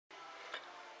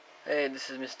Hey, this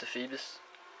is Mr. Phoebus,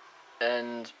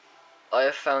 and I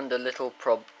have found a little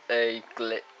a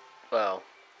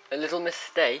little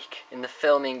mistake in the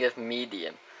filming of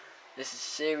Medium. This is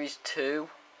series 2,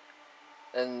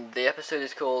 and the episode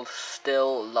is called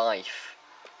Still Life.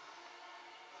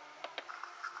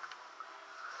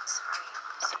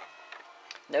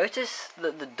 Notice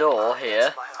that the door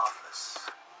here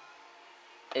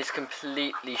is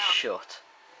completely shut.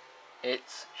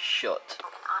 It's shut. And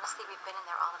honestly, we've been in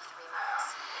there all of 3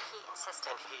 months. He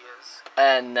insisted. And he is?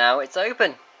 And now it's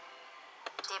open.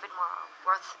 David Morrow,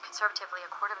 worth conservatively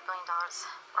 $250 million,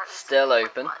 or at least Still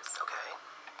open. Was. Okay.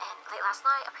 And late last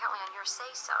night, apparently on your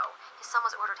say-so, his son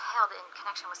was ordered held in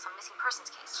connection with some missing persons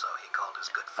case. So he called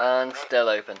his good friend. And still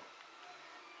open.